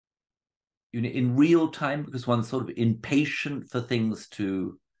in real time, because one's sort of impatient for things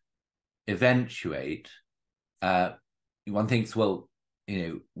to eventuate. One thinks, well,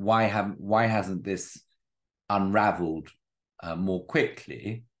 why hasn't this unraveled more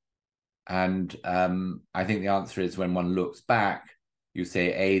quickly? And I think the answer is, when one looks back, you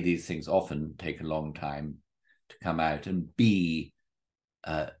say, A, these things often take a long time to come out, and B,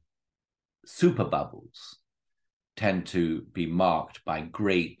 super bubbles tend to be marked by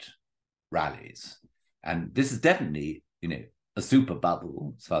great rallies. And this is definitely, a super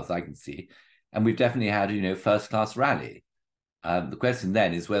bubble, as far as I can see. And we've definitely had, first-class rally. The question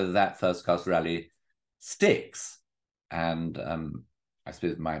then is whether that first-class rally sticks. And I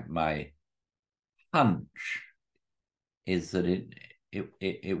suppose my hunch is that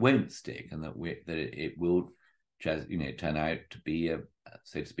it won't stick, and that it will just turn out to be a,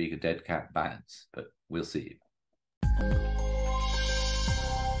 so to speak, a dead cat bounce. But we'll see.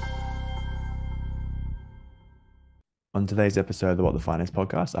 On today's episode of the What the Finance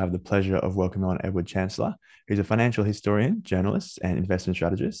podcast, I have the pleasure of welcoming on Edward Chancellor, who's a financial historian, journalist, and investment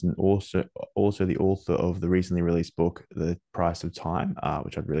strategist, and also the author of the recently released book, The Price of Time,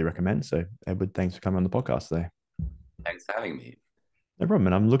 which I'd really recommend. So, Edward, thanks for coming on the podcast today. Thanks for having me. No problem.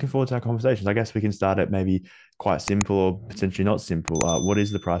 And I'm looking forward to our conversations. I guess we can start at maybe quite simple or potentially not simple. What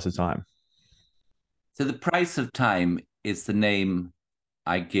is the price of time? So the price of time is the name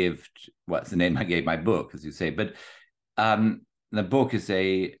I give. It's the name I gave my book, as you say. But the book is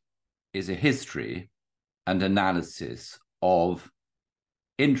a history and analysis of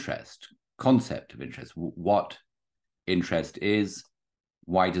interest, concept of interest, what interest is,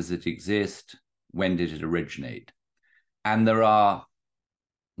 why does it exist, when did it originate? And there are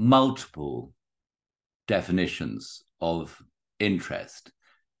multiple definitions of interest,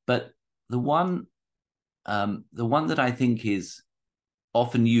 but the one that I think is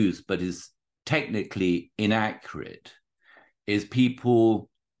often used but is technically inaccurate is people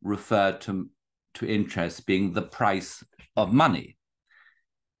refer to interest being the price of money.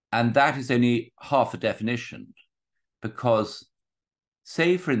 And that is only half a definition, because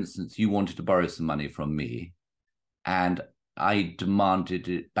say, for instance, you wanted to borrow some money from me and I demanded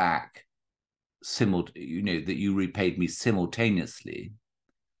it back, that you repaid me simultaneously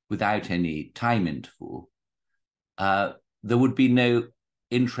without any time interval, there would be no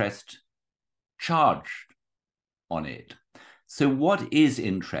interest charged on it. So what is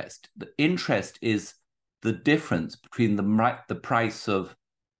interest? The interest is the difference between the price of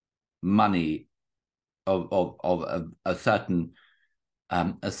money of a certain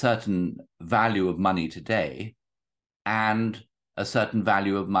value of money today and a certain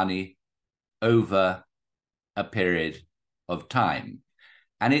value of money over a period of time.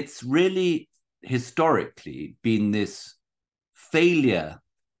 And it's really historically been this failure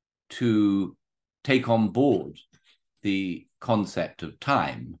to take on board the concept of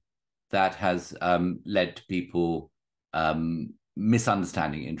time that has led to people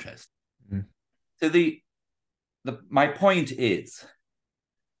misunderstanding interest. Mm. So my point is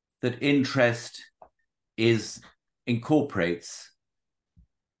that interest incorporates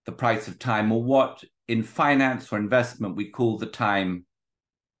the price of time, or what in finance or investment we call the time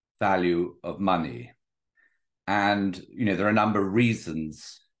value of money. And there are a number of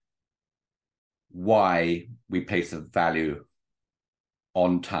reasons why we place a value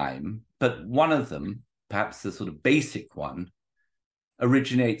on time, but one of them, perhaps the sort of basic one,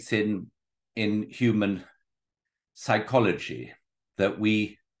 originates in human psychology, that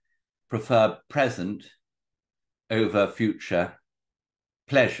we prefer present over future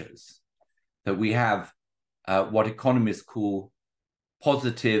pleasures, that we have what economists call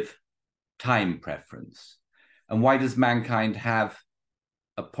positive time preference. And why does mankind have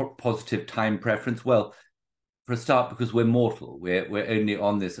a positive time preference? Well, for a start, because we're mortal. We're only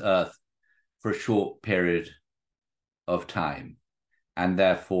on this earth for a short period of time. And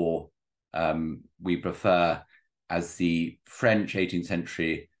therefore, we prefer, as the French 18th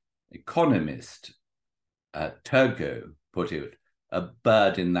century economist Turgot put it, a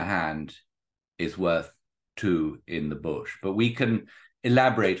bird in the hand is worth two in the bush. But we can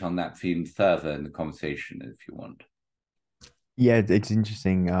elaborate on that theme further in the conversation if you want. Yeah, it's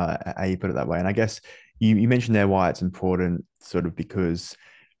interesting how you put it that way. And I guess you mentioned there why it's important, sort of because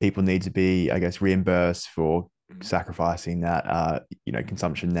people need to be, I guess, reimbursed for sacrificing that,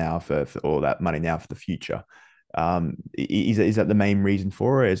 consumption now for all that money now for the future. Is that the main reason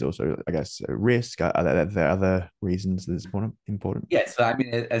for it? Is also, I guess, a risk? Are there other reasons that's important? Yes, I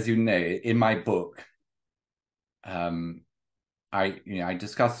mean, as you know, in my book, I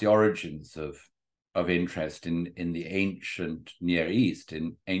discuss the origins of of interest in the ancient Near East,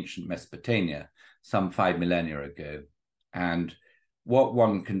 in ancient Mesopotamia, some 5 millennia ago. And what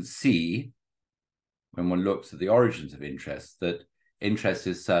one can see when one looks at the origins of interest, that interest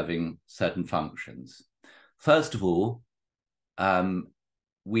is serving certain functions. First of all,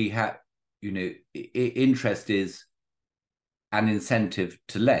 we have, interest is an incentive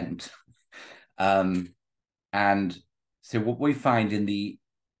to lend. And so what we find in the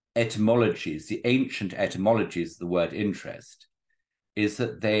etymologies, the ancient etymologies of the word interest, is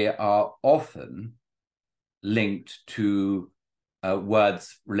that they are often linked to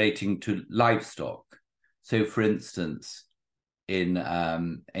words relating to livestock. So, for instance, in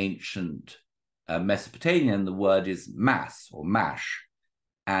ancient Mesopotamian, the word is mas or mash,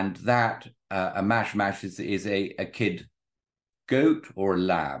 and that a mash is a kid goat or a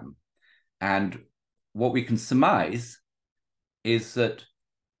lamb. And what we can surmise is that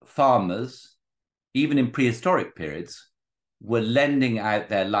farmers, even in prehistoric periods, were lending out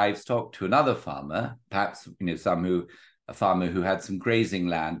their livestock to another farmer, perhaps a farmer who had some grazing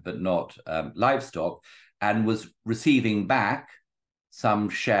land but not livestock, and was receiving back some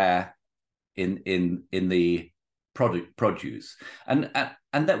share in the produce, and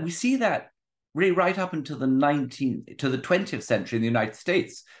that we see that really right up until the 20th century in the United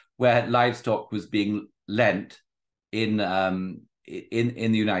States, where livestock was being lent in the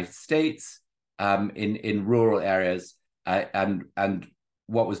United States, in rural areas, and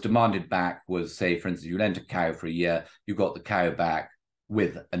what was demanded back was, say, for instance, you lent a cow for a year, you got the cow back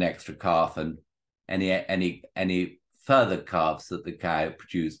with an extra calf, and any further calves that the cow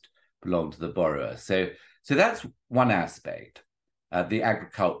produced belonged to the borrower. So that's one aspect, the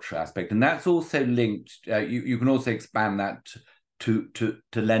agriculture aspect, and that's also linked. You can also expand that to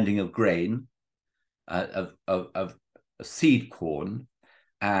lending of grain, of seed corn,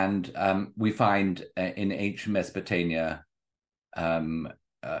 and we find in ancient Mesopotamia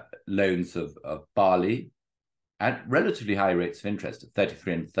loans of barley at relatively high rates of interest, at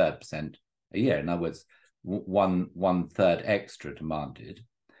 33 and 3% a year. In other words, one third extra demanded.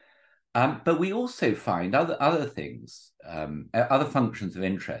 But we also find other things, other functions of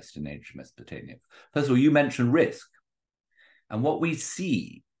interest in ancient Mesopotamia. First of all, you mentioned risk. And what we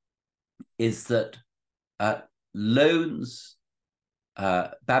see is that loans,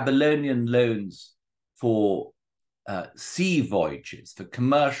 Babylonian loans for sea voyages, for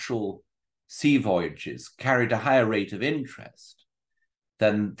commercial sea voyages, carried a higher rate of interest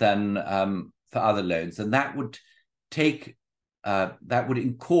than for other loans. And that would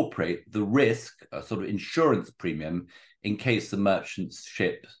incorporate the risk, a sort of insurance premium, in case the merchant's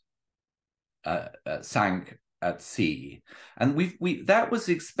ship sank at sea. And that was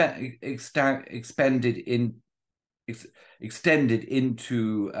extended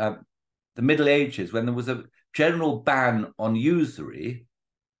into the Middle Ages, when there was a general ban on usury,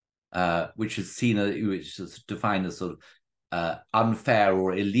 which is defined as sort of unfair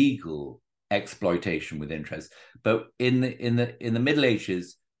or illegal exploitation with interest. But in the Middle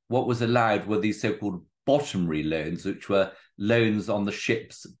Ages, what was allowed were these so-called bottomry loans, which were loans on the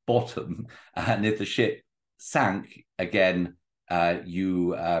ship's bottom, and if the ship sank again,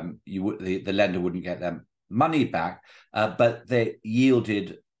 the lender wouldn't get their money back, but they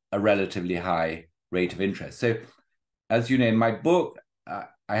yielded a relatively high rate of interest. So, as you know, in my book, I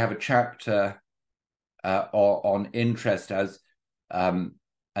have a chapter on interest, as an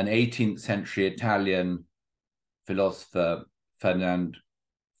 18th century Italian philosopher, Ferdinando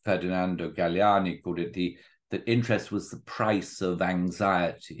Galiani, called it that interest was the price of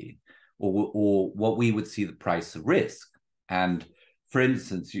anxiety, or what we would see the price of risk. And for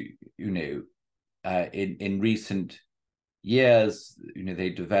instance, in recent years, they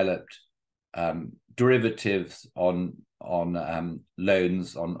developed derivatives on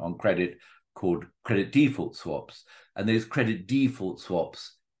loans, on credit, called credit default swaps. And those credit default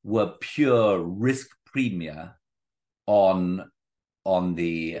swaps were pure risk premia on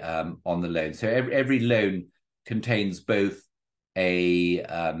the loan. So every loan contains both a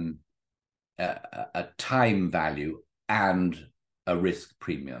time value and a risk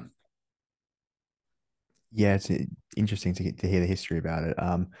premium. Yeah, it's interesting to hear the history about it.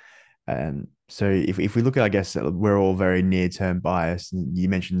 And so if we look at, I guess we're all very near-term biased. And you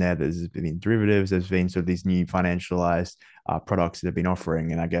mentioned there there's been derivatives, there's been sort of these new financialized products that have been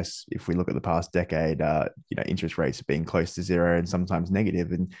offering. And I guess if we look at the past decade, interest rates have been close to zero and sometimes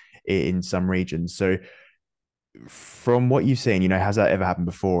negative in some regions. So from what you've seen, has that ever happened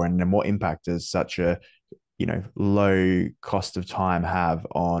before? And then what impact does such a, low cost of time have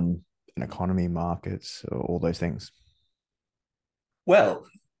on an economy, markets, all those things? Well,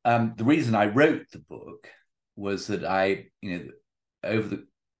 the reason I wrote the book was that at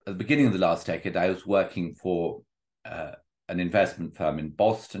the beginning of the last decade, I was working for an investment firm in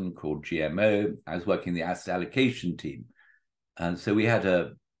Boston called GMO. I was working in the asset allocation team, and so we had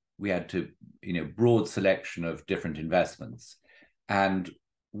to broad selection of different investments. And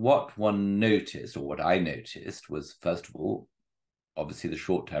what one noticed, or what I noticed, was, first of all, obviously the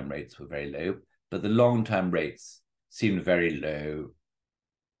short-term rates were very low, but the long-term rates seemed very low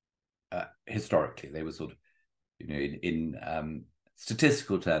historically. They were sort of, in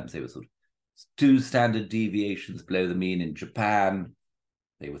statistical terms, they were sort of 2 standard deviations below the mean. In Japan,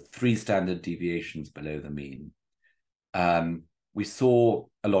 they were 3 standard deviations below the mean. We saw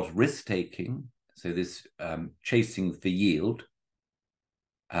a lot of risk-taking, so this chasing for yield,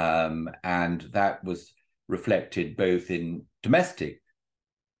 and that was reflected both in domestic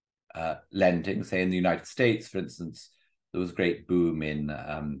lending. Say in the United States, for instance, there was a great boom in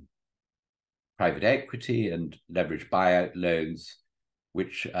private equity and leveraged buyout loans,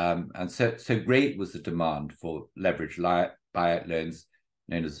 which and so great was the demand for leveraged buyout loans,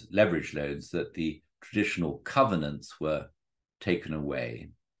 known as leverage loans, that the traditional covenants were taken away.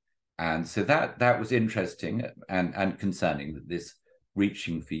 And so that was interesting and concerning, that this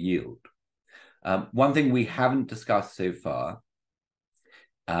reaching for yield. One thing we haven't discussed so far,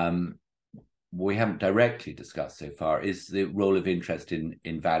 we haven't directly discussed so far, is the role of interest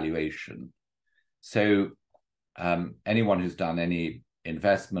in valuation. So anyone who's done any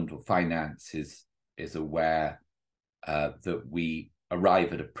investment or finance is aware that we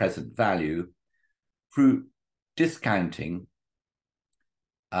arrive at a present value through discounting,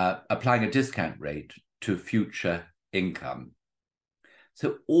 applying a discount rate to future income.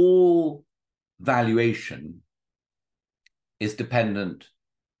 So all valuation is dependent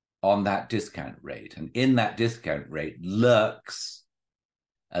on that discount rate. And in that discount rate lurks,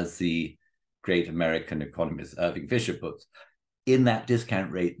 as the great American economist Irving Fisher puts, in that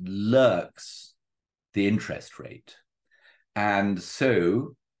discount rate lurks the interest rate. And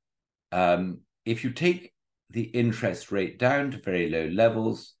so if you take the interest rate down to very low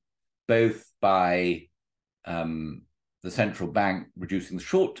levels, both by the central bank reducing the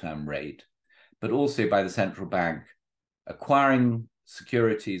short-term rate, but also by the central bank acquiring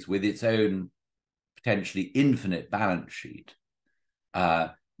securities with its own potentially infinite balance sheet,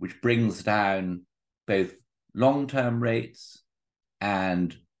 which brings down both long-term rates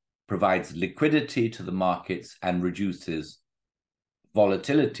and provides liquidity to the markets and reduces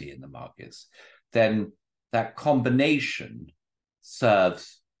volatility in the markets, then that combination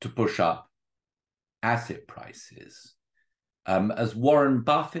serves to push up asset prices. As Warren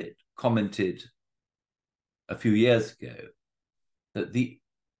Buffett commented a few years ago, that the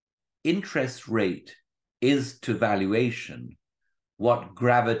interest rate is to valuation what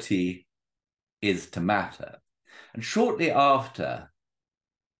gravity is to matter. And shortly after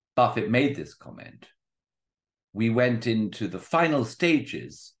Buffett made this comment, we went into the final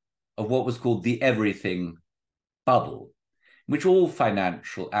stages of what was called the everything bubble, in which all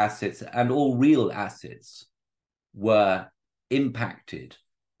financial assets and all real assets were impacted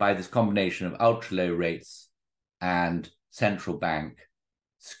by this combination of ultra-low rates and central bank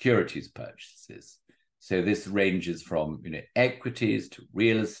securities purchases. So this ranges from equities to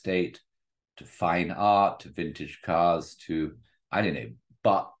real estate to fine art to vintage cars to, I don't know,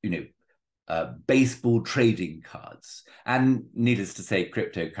 but baseball trading cards, and needless to say,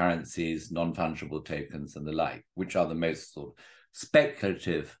 cryptocurrencies, non-fungible tokens, and the like, which are the most sort of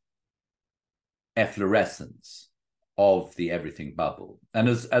speculative efflorescence of the everything bubble. And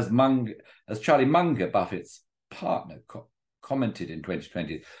as Charlie Munger, Buffett's partner, commented in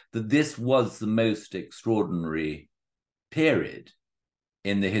 2020, that this was the most extraordinary period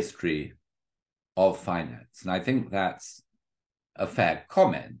in the history of finance. And I think that's a fair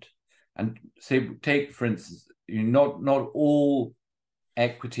comment. And so take, for instance, not all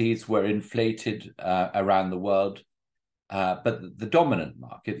equities were inflated around the world, but the dominant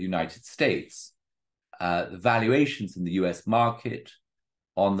market, the United States, the valuations in the US market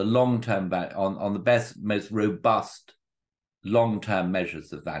on the long-term, on the best, most robust long-term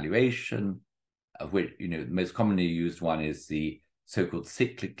measures of valuation, of which, the most commonly used one is the so-called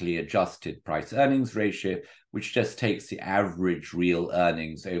cyclically adjusted price earnings ratio, which just takes the average real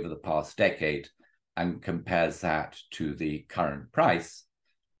earnings over the past decade and compares that to the current price.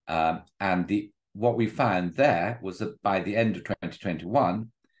 What we found there was that by the end of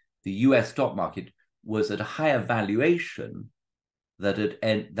 2021, the US stock market was at a higher valuation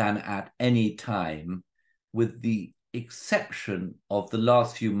than at any time, with the exception of the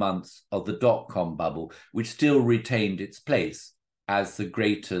last few months of the dot-com bubble, which still retained its place as the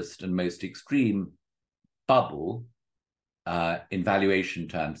greatest and most extreme bubble in valuation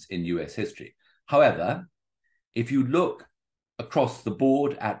terms in US history. However, if you look across the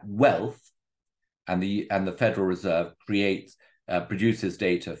board at wealth, and the Federal Reserve produces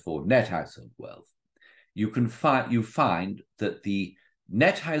data for net household wealth, you find that the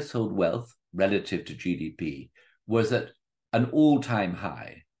net household wealth relative to GDP was at an all-time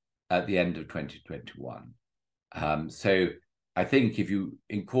high at the end of 2021. So I think if you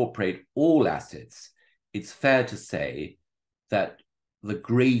incorporate all assets, it's fair to say that the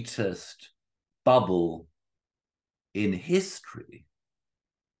greatest bubble in history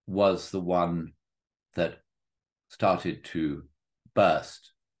was the one that started to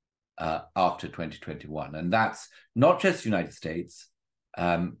burst after 2021. And that's not just the United States.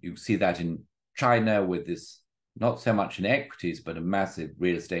 You see that in China with this, not so much in equities, but a massive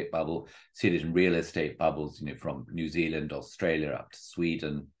real estate bubble. See it in real estate bubbles, from New Zealand, Australia, up to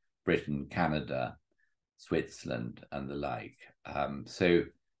Sweden, Britain, Canada, Switzerland, and the like. So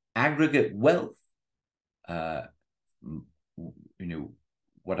aggregate wealth,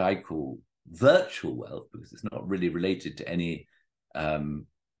 what I call virtual wealth, because it's not really related to any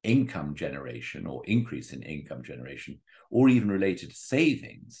income generation or increase in income generation, or even related to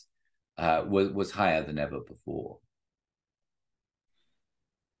savings, was higher than ever before.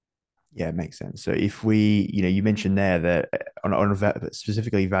 Yeah, it makes sense. So if we, you mentioned there that on a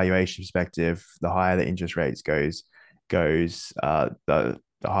specifically valuation perspective, the higher the interest rates goes, the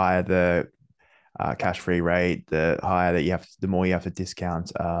higher the cash-free rate, the higher that the more you have to discount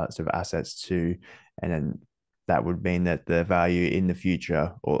sort of assets to, and then that would mean that the value in the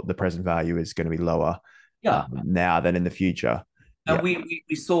future, or the present value, is going to be lower now than in the future. And we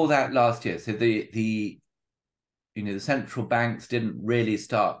saw that last year. So the central banks didn't really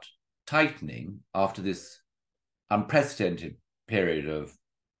start tightening after this unprecedented period of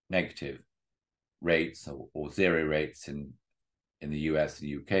negative rates or zero rates in the US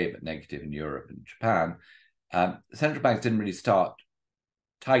and UK, but negative in Europe and Japan. Central banks didn't really start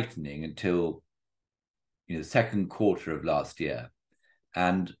tightening until the second quarter of last year,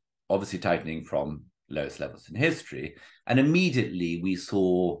 and obviously tightening from lowest levels in history. And immediately we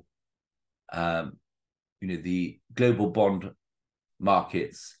saw the global bond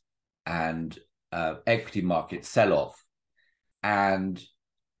markets and equity markets sell off. And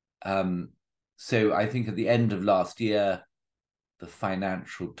so I think at the end of last year, the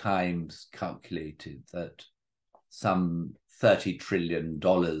Financial Times calculated that some $30 trillion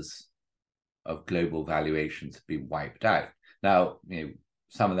of global valuations have been wiped out. Now,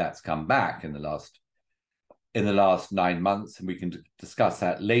 some of that's come back in the last 9 months, and we can discuss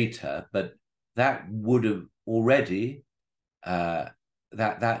that later. But that would have already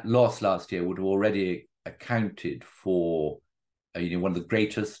that loss last year would have already accounted for one of the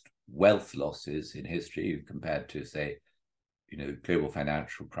greatest wealth losses in history compared to, say, global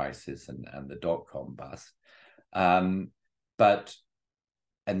financial crisis and the dot-com bust.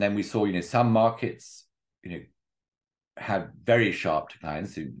 And then we saw, some markets, had very sharp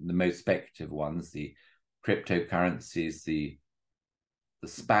declines. The most speculative ones, the cryptocurrencies, the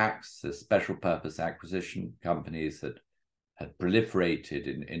SPACs, the special purpose acquisition companies that had proliferated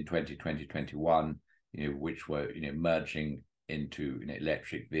in 2021, which were, merging into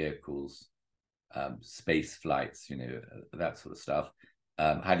electric vehicles, space flights, that sort of stuff,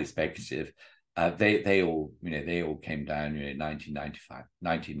 highly speculative. They all came down,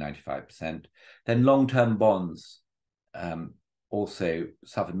 95%. Then long-term bonds also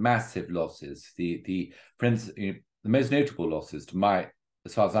suffered massive losses. The most notable losses,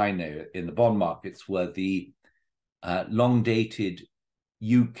 as far as I know, in the bond markets were the long-dated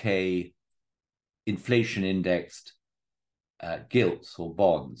UK inflation-indexed gilts or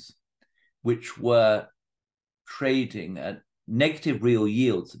bonds, which were trading at negative real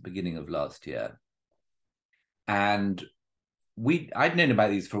yields at the beginning of last year. And I'd known about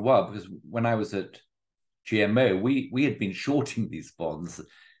these for a while, because when I was at GMO, we had been shorting these bonds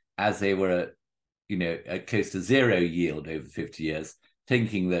as they were at close to zero yield over 50 years,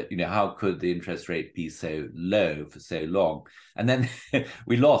 thinking that, how could the interest rate be so low for so long? And then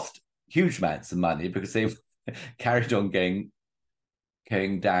we lost huge amounts of money because they carried on going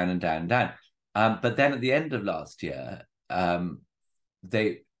down and down and down. But then at the end of last year, at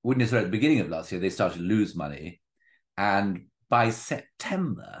the beginning of last year, they started to lose money. And by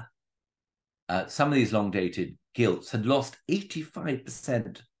September, some of these long-dated gilts had lost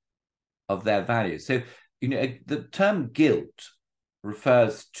 85% of their value. So, the term gilt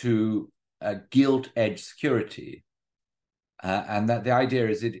refers to a gilt-edged security. And that the idea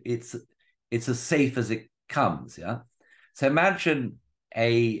is it's as safe as it comes, yeah? So imagine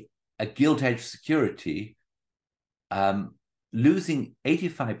a gilt-edged security losing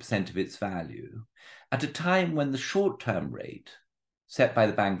 85% of its value at a time when the short-term rate set by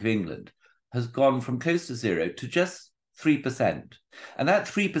the Bank of England has gone from close to zero to just 3%. And that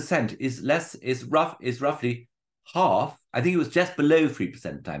 3% is roughly half. I think it was just below 3%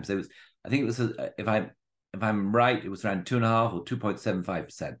 at the time. So I think it was, if I'm right, it was around 2.5 or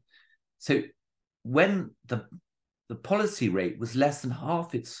 2.75%. So when the policy rate was less than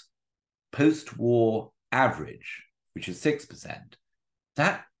half its post-war average, which is 6%,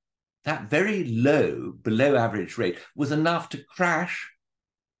 that very low, below average rate was enough to crash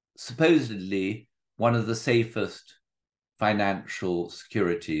supposedly one of the safest financial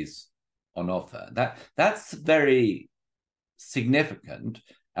securities on offer. That's very significant,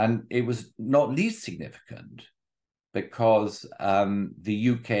 and it was not least significant because the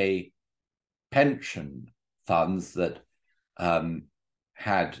UK pension funds that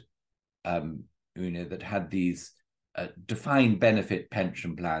had these defined benefit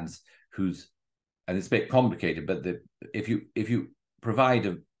pension plans, and it's a bit complicated, but if you provide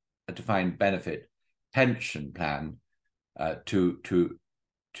a defined benefit pension plan to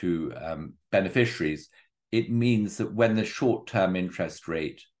beneficiaries, it means that when the short-term interest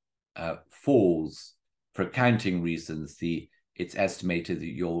rate falls for accounting reasons, it's estimated that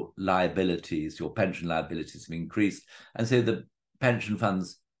your pension liabilities have increased. And so the pension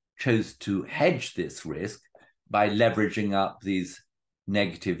funds chose to hedge this risk by leveraging up these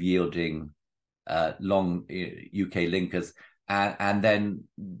negative yielding long UK linkers, and then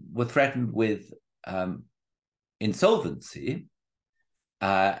were threatened with insolvency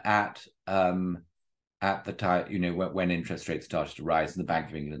at the time, when interest rates started to rise, and the Bank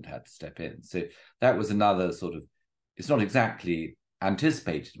of England had to step in. So that was another sort of, it's not exactly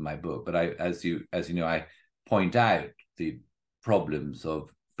anticipated in my book, but as you know, I point out the problems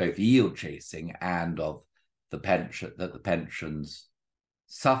of both yield chasing and of the pensions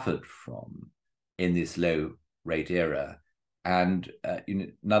suffered from in this low rate era. And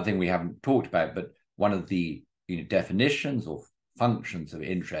another thing we haven't talked about, but one of the definitions or functions of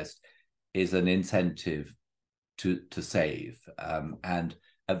interest is an incentive to save. And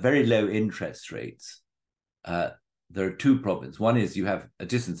at very low interest rates, there are two problems. One is you have a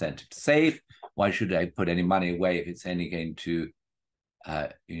disincentive to save. Why should I put any money away if it's only going to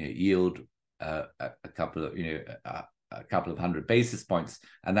yield a couple of hundred basis points,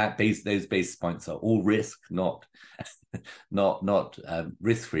 and those basis points are all risk, not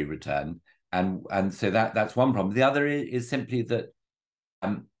risk-free return, and so that's one problem. The other is simply that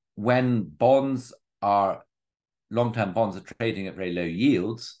when long-term bonds are trading at very low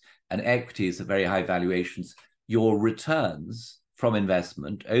yields and equities at very high valuations, your returns from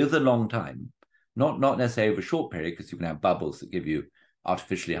investment over the long time, not necessarily over a short period, because you can have bubbles that give you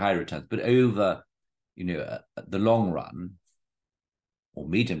artificially high returns, but over the long run or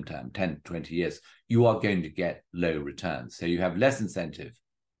medium term, 10 to 20 years, you are going to get low returns. So you have less incentive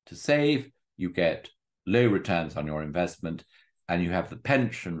to save, you get low returns on your investment, and you have the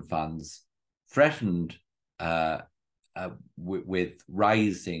pension funds threatened with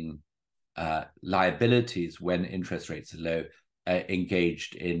rising liabilities when interest rates are low,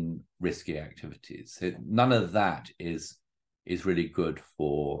 engaged in risky activities. So none of that is really good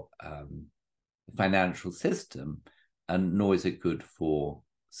for the financial system, and nor is it good for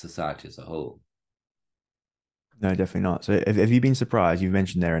society as a whole. No, definitely not. So have you been surprised? You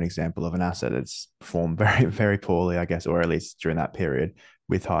mentioned there an example of an asset that's performed very, very poorly, I guess, or at least during that period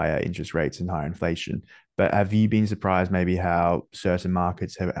with higher interest rates and higher inflation. But have you been surprised maybe how certain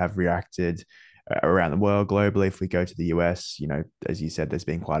markets have reacted around the world globally? If we go to the US, as you said, there's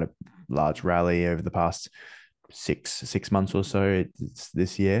been quite a large rally over the past six months or so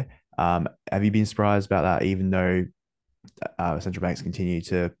this year. Have you been surprised about that, even though central banks continue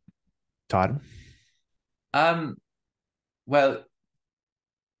to tighten? Well,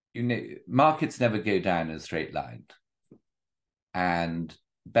 markets never go down in a straight line, and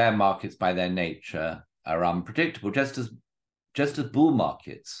bear markets by their nature are unpredictable, just as bull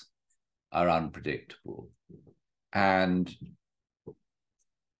markets are unpredictable. And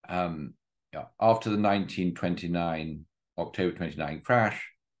after the October 29 crash,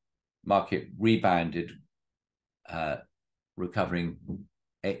 market rebounded, recovering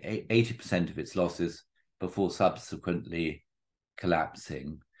 80% of its losses before subsequently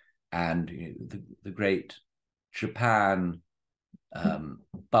collapsing. And the great Japan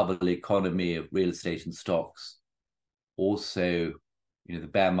bubble economy of real estate and stocks also, the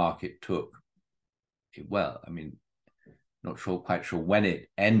bear market took, well, I mean, not quite sure when it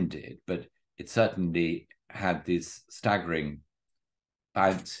ended, but it certainly had these staggering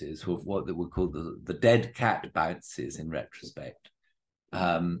bounces, what they were called the dead cat bounces in retrospect.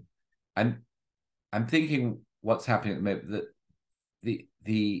 I'm thinking what's happening at the moment,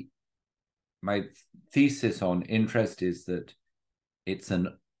 that my thesis on interest is that it's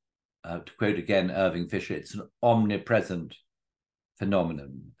an, to quote again Irving Fisher, it's an omnipresent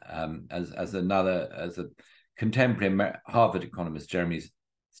phenomenon. As a contemporary Harvard economist, Jeremy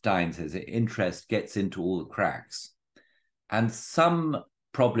Stein, says, interest gets into all the cracks, and some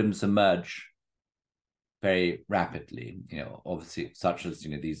problems emerge very rapidly. Obviously, such as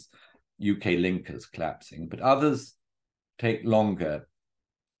these UK linkers collapsing, but others take longer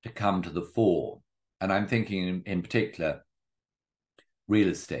to come to the fore. And I'm thinking in particular real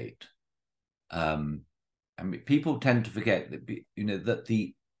estate. People tend to forget that that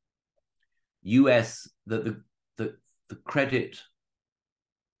the US, that the credit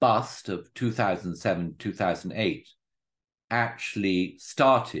bust of 2007, 2008 actually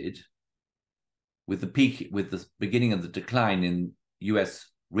started with the beginning of the decline in US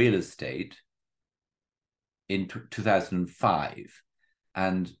real estate in 2005.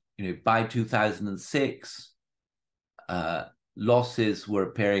 And by 2006, losses were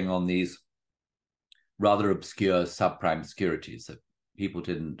appearing on these rather obscure subprime securities that people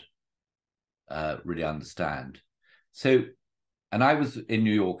didn't really understand. So, and I was in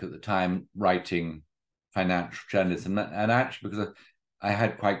New York at the time writing financial journalism, and actually, because I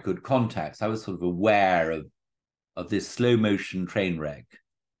had quite good contacts, I was sort of aware of this slow motion train wreck,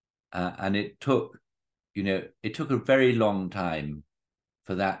 and it took a very long time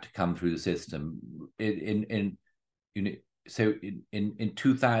for that to come through the system. In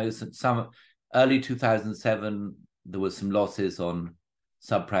 2000, early 2007, there was some losses on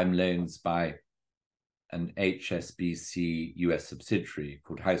subprime loans by an HSBC US subsidiary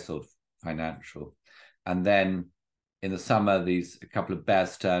called Household Financial. And then in the summer, a couple of Bear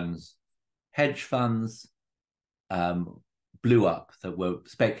Stearns hedge funds blew up that were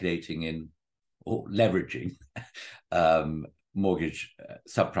speculating in or leveraging subprime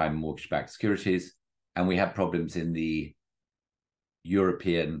mortgage-backed securities. And we had problems in the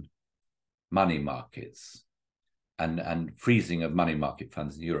European money markets and freezing of money market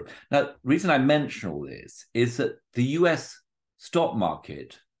funds in Europe. Now, the reason I mention all this is that the US stock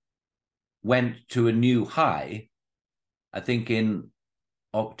market went to a new high, I think, in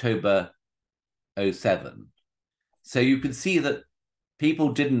October 2007. So you could see that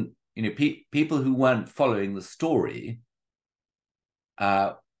people didn't, people who weren't following the story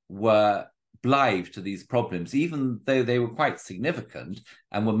were blind to these problems, even though they were quite significant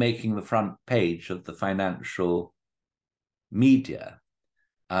and were making the front page of the financial media.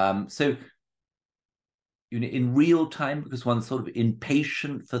 So, in real time, because one's sort of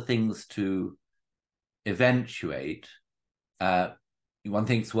impatient for things to eventuate, one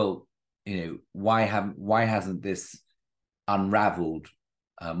thinks, well, why hasn't this unraveled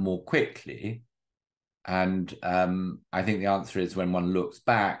more quickly? And I think the answer is, when one looks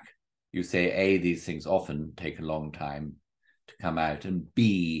back, you say, A, these things often take a long time to come out, and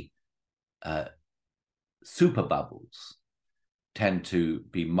B, super bubbles tend to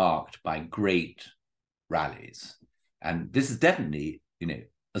be marked by great rallies. And this is definitely,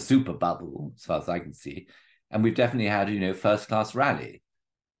 a super bubble, as far as I can see. And we've definitely had, first-class rally.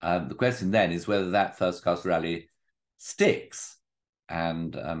 The question then is whether that first-class rally sticks.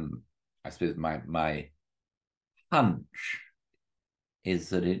 And I suppose my hunch is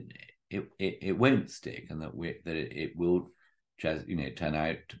that it won't stick, and that it will just turn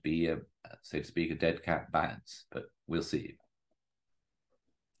out to be so to speak, a dead cat bounce. But we'll see.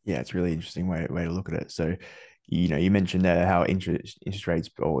 Yeah, it's a really interesting way to look at it. So, you mentioned there how interest rates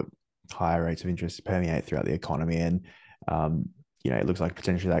or higher rates of interest permeate throughout the economy, and it looks like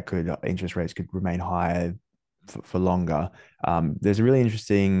potentially that interest rates could remain higher for longer. There's a really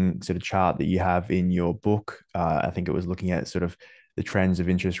interesting sort of chart that you have in your book. I think it was looking at sort of the trends of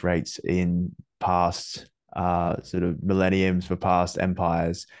interest rates in past sort of millenniums for past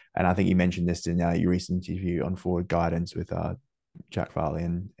empires, and I think you mentioned this in your recent interview on Forward Guidance with Jack Farley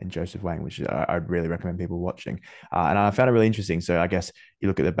and Joseph Wang, which I'd really recommend people watching. And I found it really interesting. So I guess you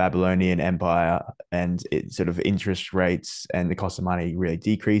look at the Babylonian Empire, and it sort of interest rates and the cost of money really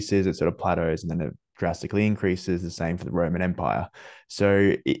decreases. It sort of plateaus, and then it drastically increases. The same for the Roman Empire.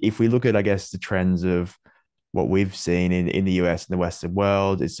 So if we look at, I guess, the trends of what we've seen in the US and the Western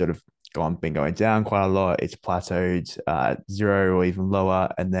world, it's sort of been going down quite a lot. It's plateaued zero or even lower,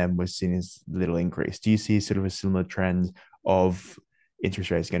 and then we've seen this little increase. Do you see sort of a similar trend of interest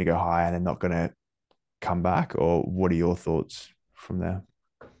rates going to go high and then not going to come back, or what are your thoughts from there?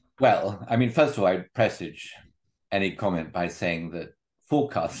 Well, I mean, first of all, I'd presage any comment by saying that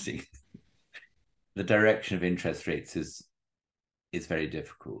forecasting the direction of interest rates is very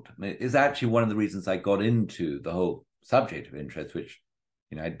difficult. I mean, it's actually one of the reasons I got into the whole subject of interest, which,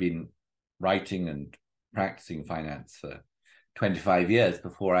 I'd been writing and practicing finance for 25 years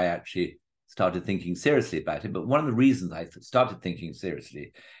before I actually started thinking seriously about it. But one of the reasons I started thinking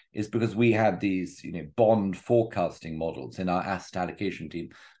seriously is because we had these, bond forecasting models in our asset allocation team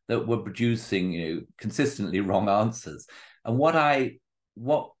that were producing, consistently wrong answers. And what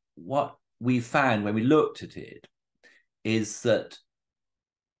we found when we looked at it is that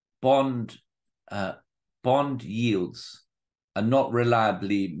bond yields are not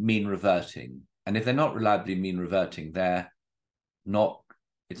reliably mean reverting, and if they're not reliably mean reverting,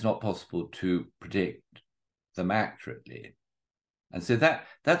 it's not possible to predict them accurately. And so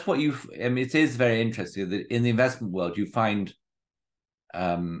that's what it is very interesting that in the investment world you find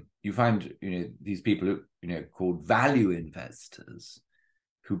these people who called value investors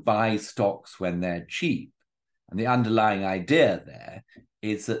who buy stocks when they're cheap. And the underlying idea there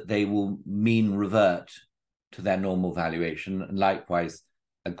is that they will mean revert to their normal valuation. And likewise,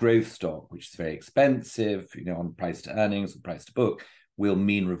 a growth stock, which is very expensive, on price to earnings or price to book, will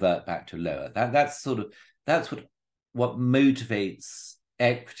mean revert back to lower. That's what motivates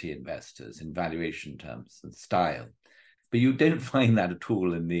equity investors in valuation terms and style. But you don't find that at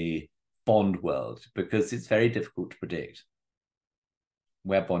all in the bond world because it's very difficult to predict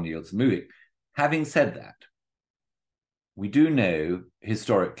where bond yields are moving. Having said that, we do know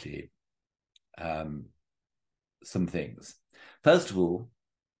historically some things. First of all,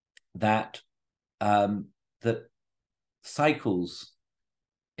 that cycles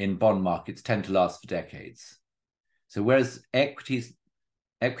in bond markets tend to last for decades. So whereas equity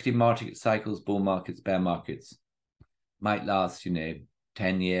market cycles, bull markets, bear markets might last,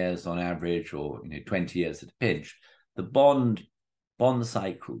 10 years on average or 20 years at a pinch, the bond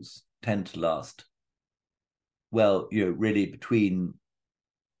cycles tend to last, well, really between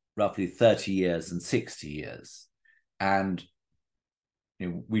roughly 30 years and 60 years. And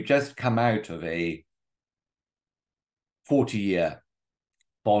we've just come out of a 40-year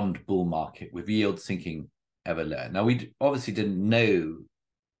bond bull market with yields sinking ever lower. Now, we obviously didn't know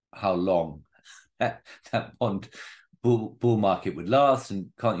how long that bond bull market would last, and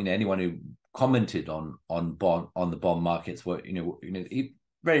anyone who commented on the bond markets were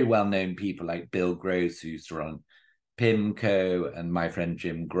very well-known people like Bill Gross, who used to run PIMCO, and my friend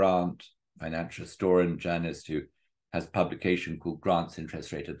Jim Grant, financial historian, journalist who has a publication called Grant's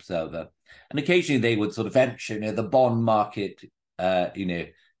Interest Rate Observer. And occasionally they would sort of venture, the bond market,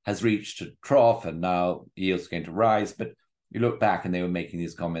 has reached a trough and now yields are going to rise. But you look back and they were making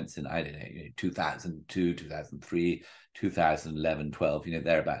these comments in, 2002, 2003, 2011, 12,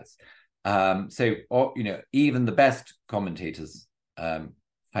 thereabouts. Even the best commentators find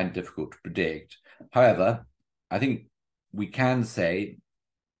it difficult to predict. However, I think we can say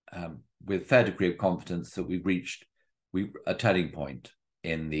with a fair degree of confidence that we've reached a turning point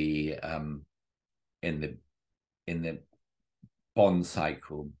in the bond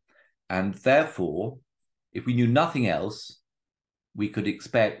cycle, and therefore, if we knew nothing else, we could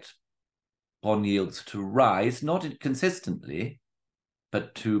expect bond yields to rise, not consistently,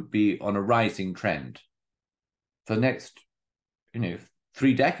 but to be on a rising trend for the next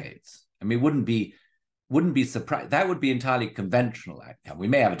 3 decades. I mean, wouldn't be surprised. That would be entirely conventional outcome. We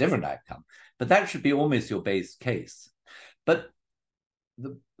may have a different outcome, but that should be almost your base case. But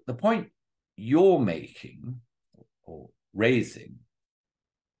the point you're making or raising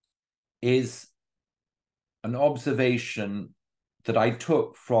is an observation that I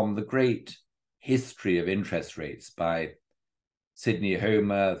took from the great history of interest rates by Sidney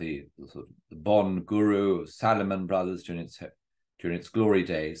Homer, the bond guru of Salomon Brothers during its glory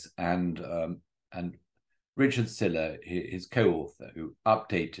days, and Richard Siller, his co-author, who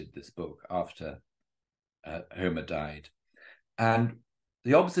updated this book after Homer died. And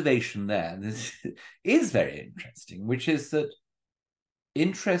the observation there, this is very interesting, which is that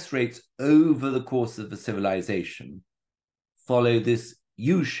interest rates over the course of the civilization follow this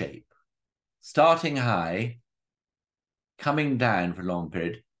U shape, starting high, coming down for a long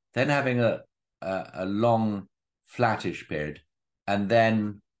period, then having a long flattish period, and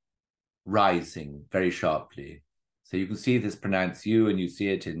then rising very sharply. So you can see this pronounced U, and you see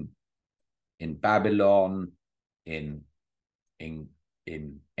it in Babylon, in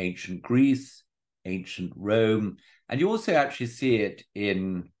ancient Greece, ancient Rome, and you also actually see it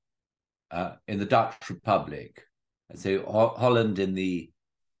in the Dutch Republic. So Holland in the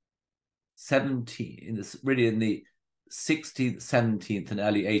 16th, 17th, and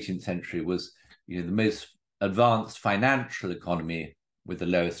early 18th century was, the most advanced financial economy with the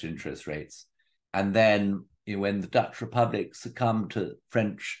lowest interest rates. And then, when the Dutch Republic succumbed to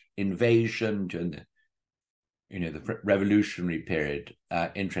French invasion during the revolutionary period,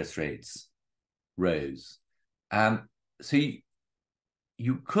 interest rates rose. So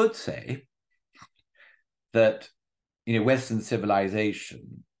you could say that, Western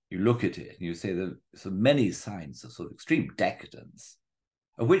civilization, you look at it and you say there's so many signs of sort of extreme decadence,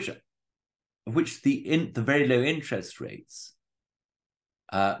 of which the very low interest rates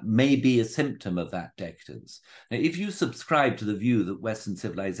may be a symptom of that decadence. Now, if you subscribe to the view that Western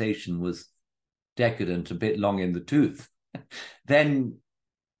civilization was decadent, a bit long in the tooth, then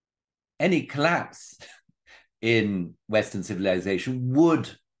any collapse in Western civilization would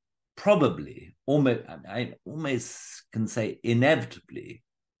probably, I almost can say inevitably,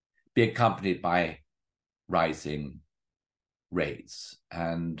 be accompanied by rising rates.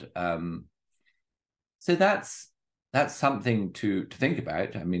 And so that's something to think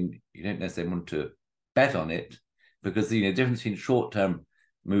about. I mean, you don't necessarily want to bet on it, because the difference between short-term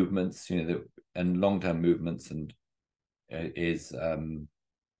movements, and long-term movements, and it's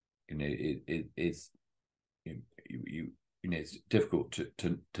difficult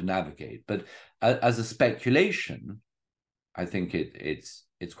to navigate. But as a speculation, I think it's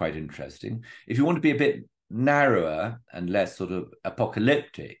quite interesting. If you want to be a bit narrower and less sort of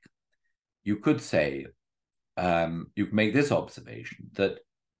apocalyptic, you could say, you can make this observation, that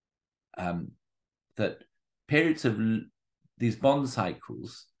that periods of these bond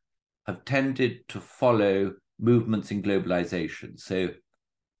cycles have tended to follow movements in globalization. So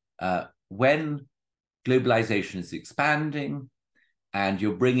when globalization is expanding and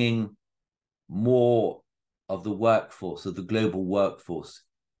you're bringing more of the workforce, of the global workforce,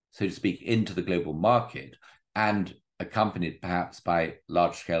 so to speak, into the global market, and accompanied perhaps by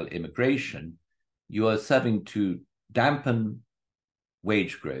large-scale immigration, you are serving to dampen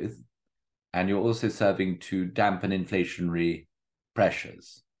wage growth, and you're also serving to dampen inflationary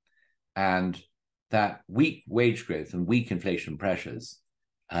pressures. And that weak wage growth and weak inflation pressures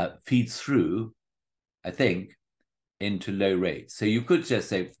feeds through, I think, into low rates. So you could just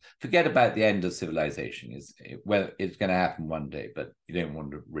say, forget about the end of civilization. It's going to happen one day, but you don't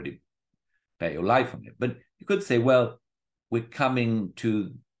want to really bet your life on it. But you could say, well, we're coming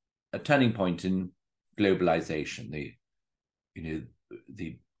to a turning point in globalization.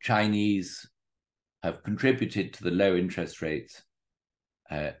 The Chinese have contributed to the low interest rates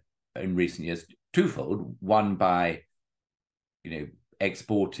in recent years twofold. One, by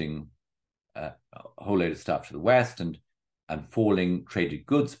exporting a whole load of stuff to the West and falling traded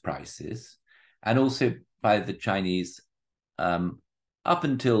goods prices, and also by the Chinese, up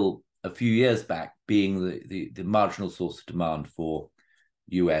until a few years back, being the marginal source of demand for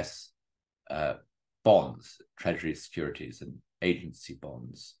US bonds, treasury securities, and agency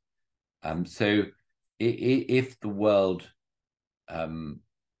bonds. So if the world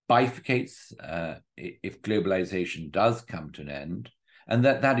bifurcates, if globalization does come to an end, and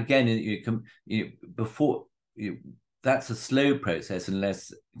that again, that's a slow process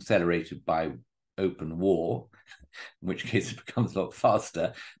unless accelerated by open war, in which case it becomes a lot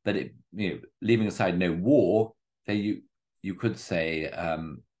faster. But leaving aside no war, then you could say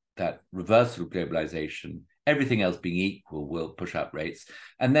that reversal of globalization, everything else being equal, will push up rates.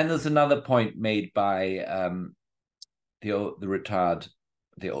 And then there's another point made by the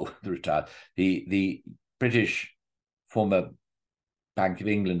British former Bank of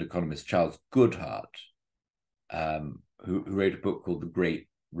England economist Charles Goodhart, who wrote a book called The Great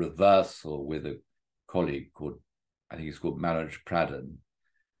Reversal with a colleague called, I think he's called Manoj Pradhan.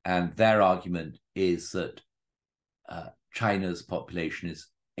 And their argument is that China's population is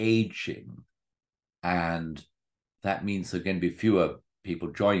aging, and that means there are going to be fewer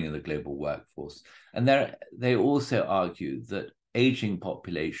people joining the global workforce. And they also argue that aging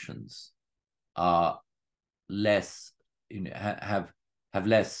populations are less, have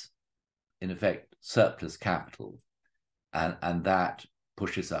less, in effect, surplus capital, and that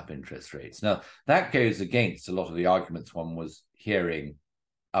pushes up interest rates. Now, that goes against a lot of the arguments one was hearing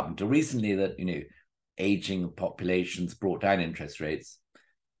up until recently, that aging populations brought down interest rates.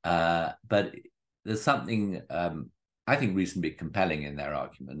 But there's something I think reasonably compelling in their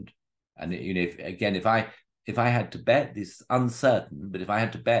argument. And if I had to bet, this is uncertain, but if I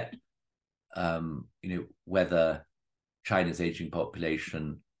had to bet, whether China's aging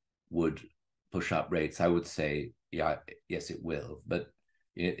population would push up rates, I would say, yes, it will. But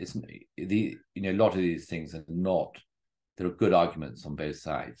it's a lot of these things are not. There are good arguments on both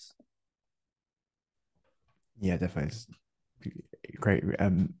sides. Yeah, definitely. It's great,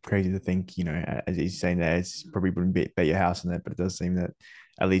 crazy to think, as he's saying there, it's probably wouldn't bet your house on that, but it does seem that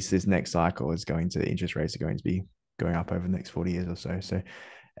at least this next cycle is going to, interest rates are going to be going up over the next 40 years or so. So,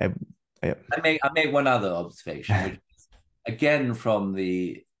 um, yeah. I make one other observation, which is again from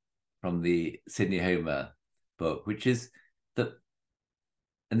the Sidney Homer book, which is that,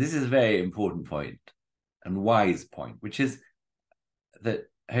 and this is a very important point and wise point, which is that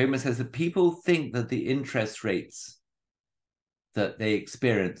Homer says that people think that the interest rates that they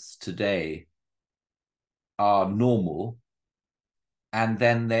experience today are normal, and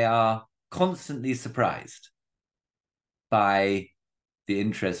then they are constantly surprised by the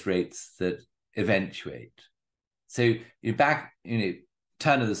interest rates that eventuate. So you're back,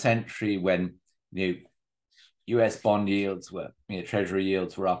 turn of the century when US bond yields were, treasury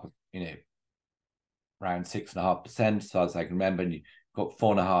yields were up, around 6.5%, as far as I can remember, and you got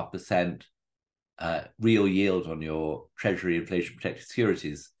 4.5% real yield on your treasury inflation protected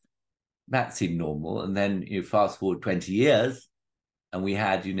securities. That seemed normal. And then you fast forward 20 years, and we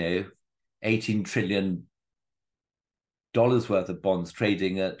had, $18 trillion worth of bonds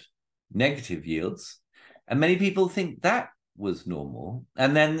trading at negative yields. And many people think that was normal.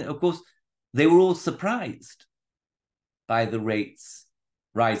 And then, of course, they were all surprised by the rates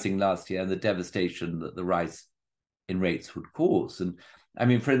rising last year and the devastation that the rise in rates would cause. And I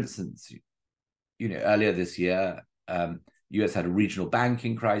mean, for instance, earlier this year, US had a regional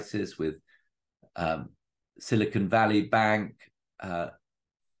banking crisis with Silicon Valley Bank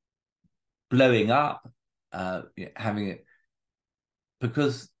blowing up, having it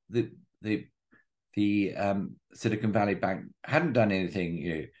because the Silicon Valley Bank hadn't done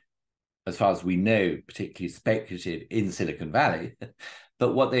anything, as far as we know, particularly speculative in Silicon Valley.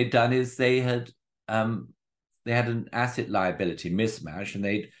 But what they'd done is they had an asset liability mismatch, and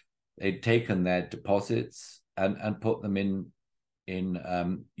they'd taken their deposits and put them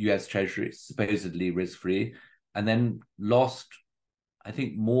in US Treasuries, supposedly risk-free, and then lost, I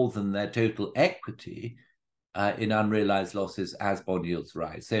think, more than their total equity in unrealized losses as bond yields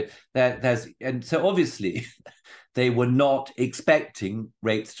rise. So so obviously they were not expecting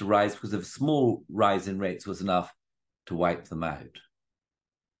rates to rise, because a small rise in rates was enough to wipe them out.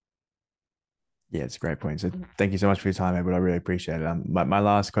 Yeah, it's a great point. So thank you so much for your time, Edward. I really appreciate it. My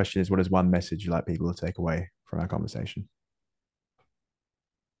last question is, what is one message you'd like people to take away from our conversation?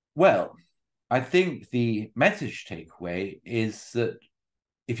 Well, I think the message takeaway is that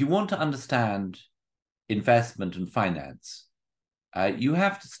if you want to understand investment and finance, you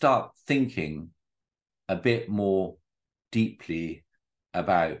have to start thinking a bit more deeply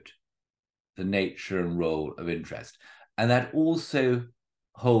about the nature and role of interest. And that also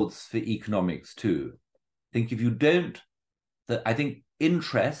holds for economics too. I think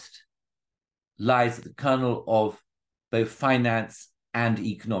interest lies at the kernel of both finance and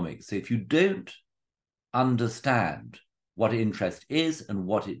economics. So if you don't understand what interest is and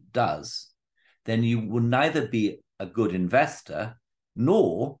what it does, then you will neither be a good investor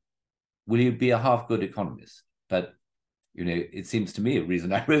nor will you be a half-good economist. But, it seems to me a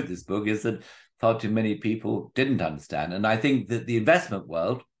reason I wrote this book is that far too many people didn't understand. And I think that the investment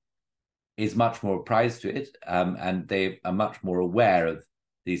world is much more apprised to it, and they are much more aware of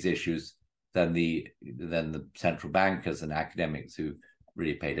these issues than the central bankers and academics who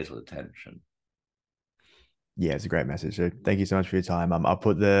really pay little attention. Yeah, it's a great message. So thank you so much for your time. I'll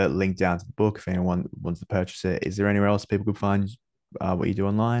put the link down to the book if anyone wants to purchase it. Is there anywhere else people could find what you do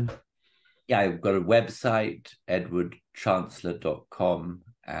online? Yeah, I've got a website, edwardchancellor.com,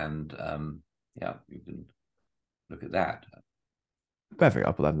 and yeah, you can look at that. Perfect.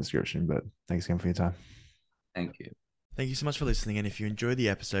 I'll put that in the description. But thanks again for your time. Thank you. Thank you so much for listening. And if you enjoyed the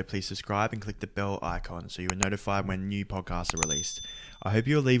episode, please subscribe and click the bell icon so you are notified when new podcasts are released. I hope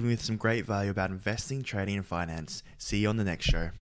you're leaving with some great value about investing, trading, and finance. See you on the next show.